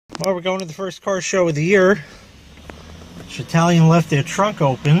Well, we're going to the first car show of the year. Italian left their trunk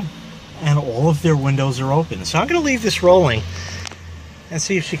open and all of their windows are open. So I'm going to leave this rolling and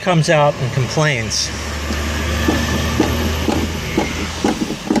see if she comes out and complains.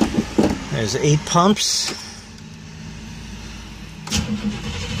 There's 8 pumps.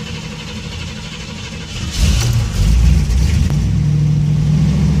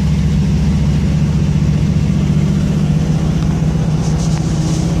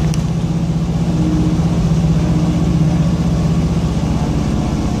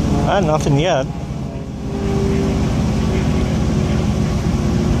 Nothing yet.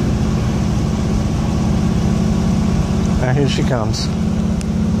 Now here she comes.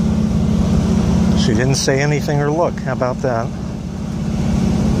 She didn't say anything or look. How about that?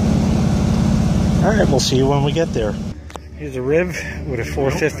 Alright, we'll see you when we get there. Here's a Riv with a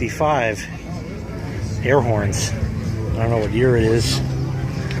 455 air horns. I don't know what year it is.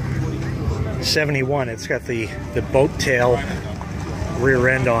 71. It's got the boat tail rear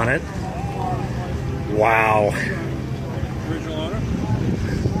end on it. Wow. Original owner?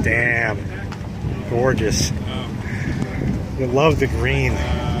 Damn. Gorgeous. You love the green.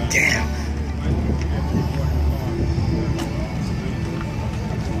 Damn.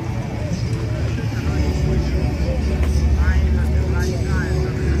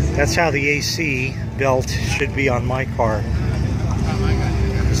 That's how the AC belt should be on my car.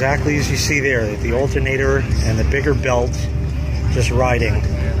 Exactly as you see there, the alternator and the bigger belt just riding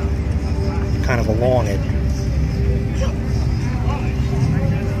kind of along it.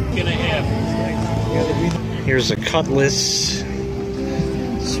 Here's a Cutlass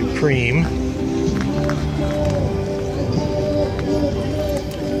Supreme.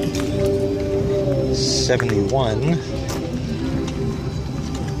 '71.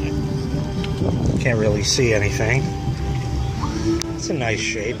 Can't really see anything. It's a nice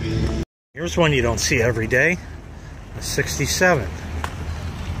shape. Here's one you don't see every day. A 67.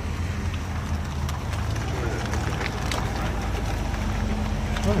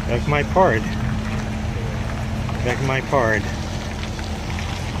 Oh, back my part. Back my part.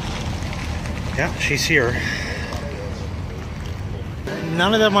 Yeah, she's here.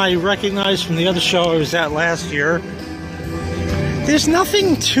 None of them I recognize from the other show I was at last year. There's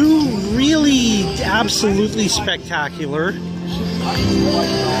nothing too really absolutely spectacular.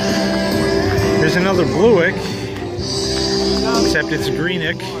 There's another Buick, except it's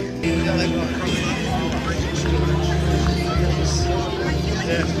Greenick.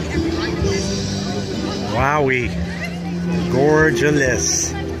 Wowie.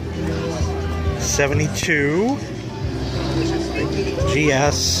 Gorgeous. 72.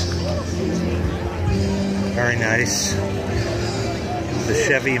 GS. Very nice. The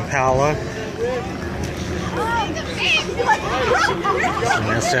Chevy Impala. An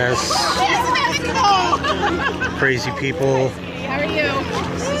SS. Crazy people. How are you?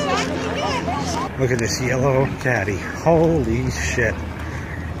 Look at this yellow caddy. Holy shit.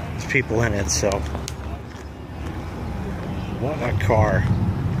 There's people in it, so. What a car.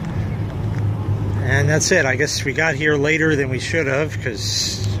 And that's it. I guess we got here later than we should have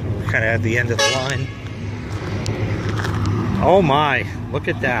because we're kind of at the end of the line. Oh my, look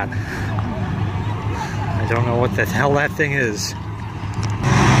at that. I don't know what the hell that thing is.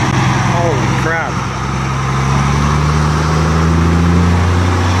 Holy crap.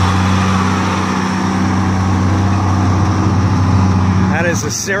 That is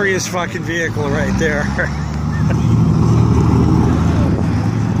a serious fucking vehicle right there.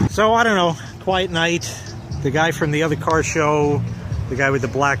 So, I don't know, quiet night. The guy from the other car show, the guy with the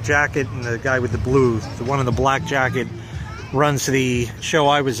black jacket and the guy with the blue, the one in the black jacket runs the show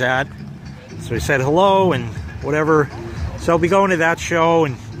I was at. So he said hello and whatever. So I'll be going to that show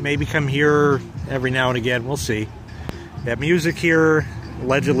and maybe come here every now and again. We'll see. We have music here.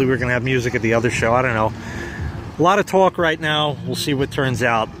 Allegedly we're going to have music at the other show. I don't know. A lot of talk right now. We'll see what turns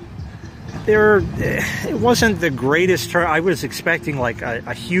out. It wasn't the greatest turn. I was expecting like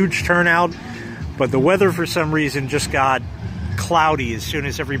a huge turnout, but the weather for some reason just got cloudy as soon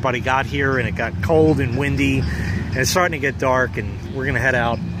as everybody got here, and it got cold and windy, and it's starting to get dark, and we're gonna head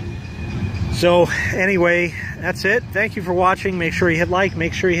out. So anyway, that's it. Thank you for watching. Make sure you hit like,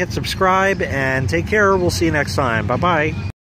 make sure you hit subscribe, and take care. We'll see you next time. Bye bye.